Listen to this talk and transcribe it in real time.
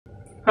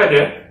Hi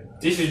there,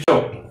 this is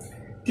Joe.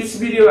 This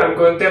video I'm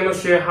going to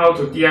demonstrate how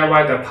to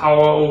DIY the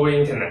power over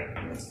internet.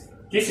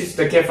 This is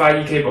the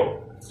Cat5e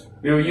cable.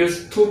 We will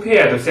use two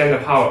pairs to send the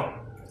power.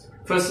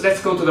 First,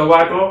 let's go to the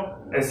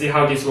whiteboard and see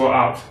how this works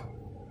out.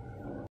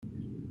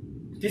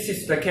 This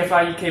is the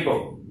Cat5e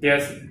cable.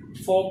 There's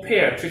 4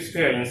 pair, twist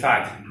pair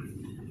inside.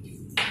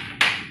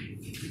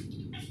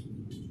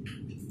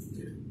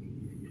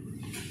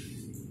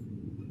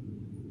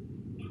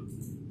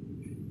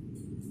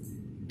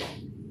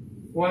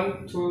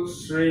 One, two,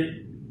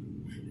 three,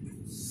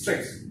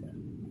 6.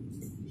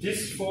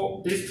 These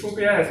two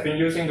pairs has been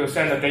using to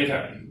send the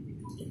data,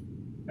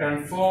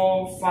 and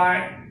 4,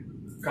 5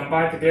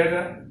 combined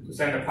together to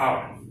send the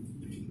power.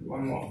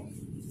 One more,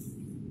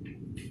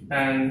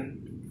 and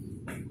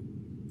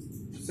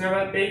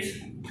 7,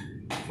 8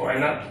 for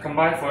another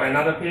combined for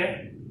another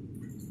pair.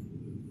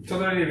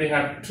 Totally, we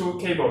have 2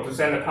 cables to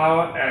send the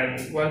power,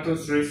 and 1, 2,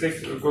 3,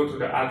 6 will go to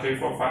the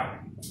RJ45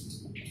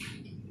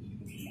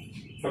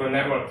 for the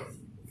network.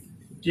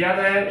 The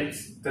other end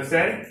is the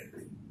send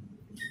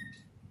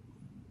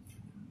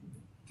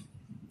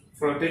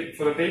for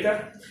the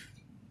data,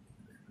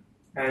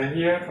 and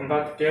here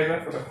combine together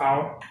for the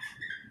power.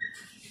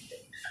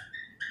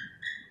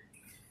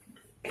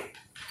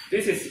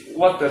 This is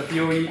what the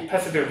PoE,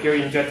 passive PoE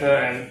injector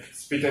and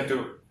splitter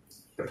do.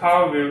 The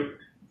power will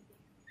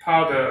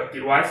power the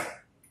device.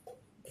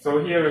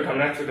 So here we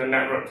connect to the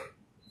network.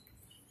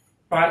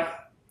 Right,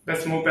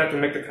 let's move back to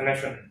make the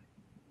connection.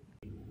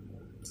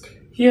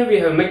 Here we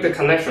have made the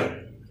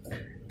connection.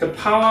 The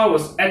power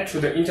was added to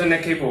the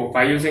internet cable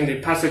by using the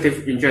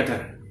passive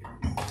injector.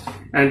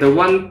 And the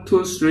 1,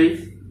 2,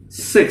 3,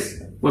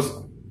 6 was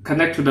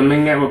connected to the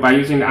main network by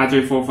using the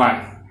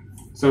RJ45.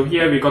 So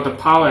here we got the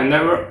power and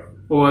network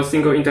over a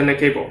single internet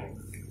cable.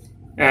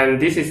 And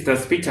this is the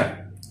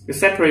splitter. We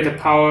separate the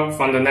power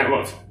from the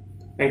network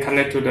and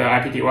connect to the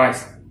IP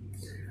device.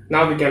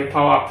 Now we can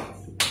power up.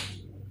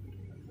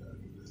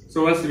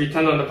 So once we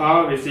turn on the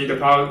power, we see the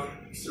power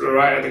is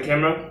right at the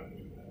camera.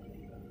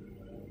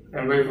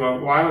 And wait for a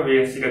while,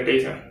 we can see the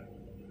data.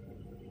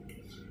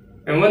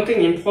 And one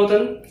thing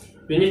important,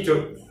 we need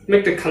to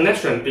make the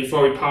connection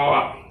before we power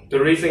up. The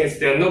reason is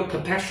there is no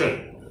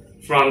protection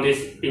from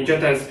this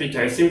injector and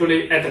splitter. It's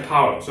simply add the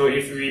power. So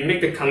if we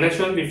make the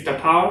connection with the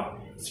power,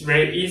 it's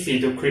very easy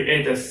to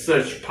create a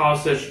surge, power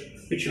surge,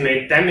 which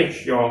may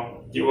damage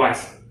your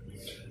device.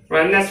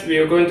 Right, next we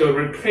are going to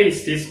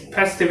replace this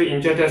passive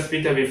injector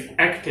splitter with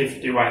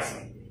active device.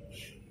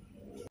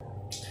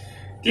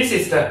 This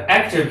is the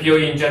active PoE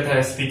injector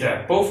and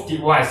splitter. Both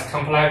devices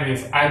comply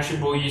with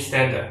IEEE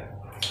standard.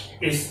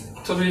 It's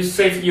totally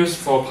safe use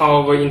for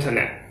power over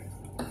internet.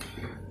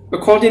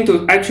 According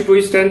to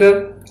IEEE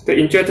standard, the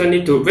injector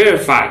need to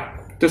verify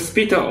the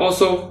splitter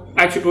also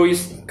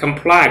IEEE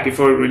comply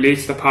before it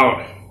release the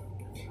power.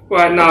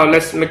 Right, now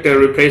let's make the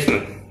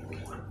replacement.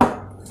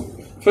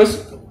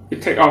 First, we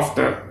take off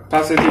the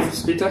passive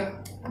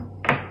splitter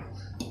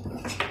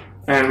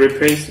and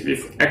replace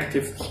with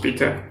active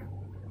splitter.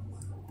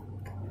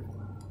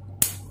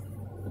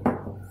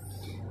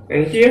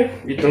 And here,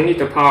 we don't need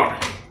the power.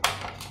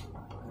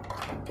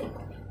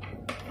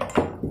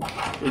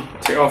 We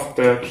take off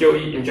the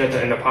PoE injector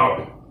and the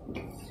power.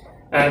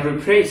 And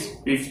replace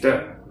with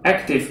the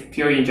active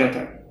PoE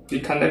injector. We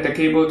connect the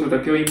cable to the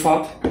PoE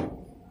port.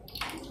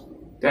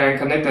 Then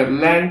connect the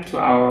LAN to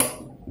our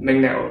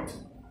main network.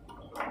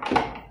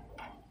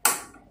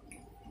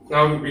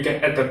 Now we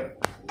can add the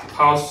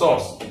power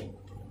source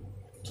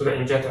to the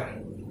injector.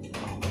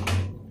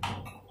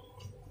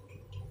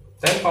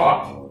 Then power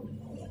up.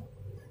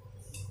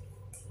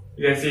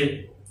 You can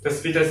see the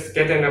splitter is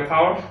getting the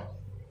power,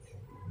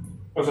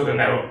 also the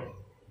network.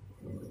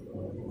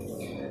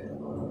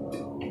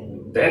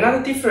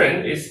 Another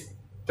difference is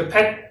the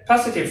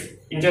passive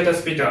injector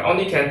splitter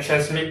only can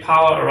transmit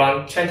power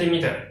around 20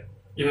 meters,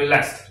 even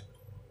less.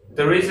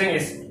 The reason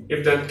is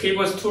if the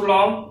cable is too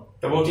long,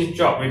 the voltage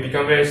drop will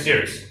become very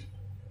serious.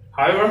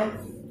 However,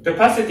 the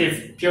passive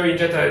PoE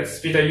injector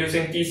splitter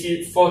using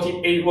DC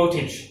 48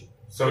 voltage,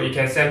 so it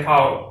can send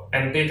power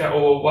and data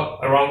over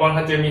around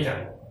 100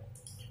 meters.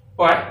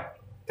 Alright,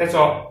 that's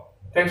all.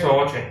 Thanks for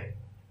watching.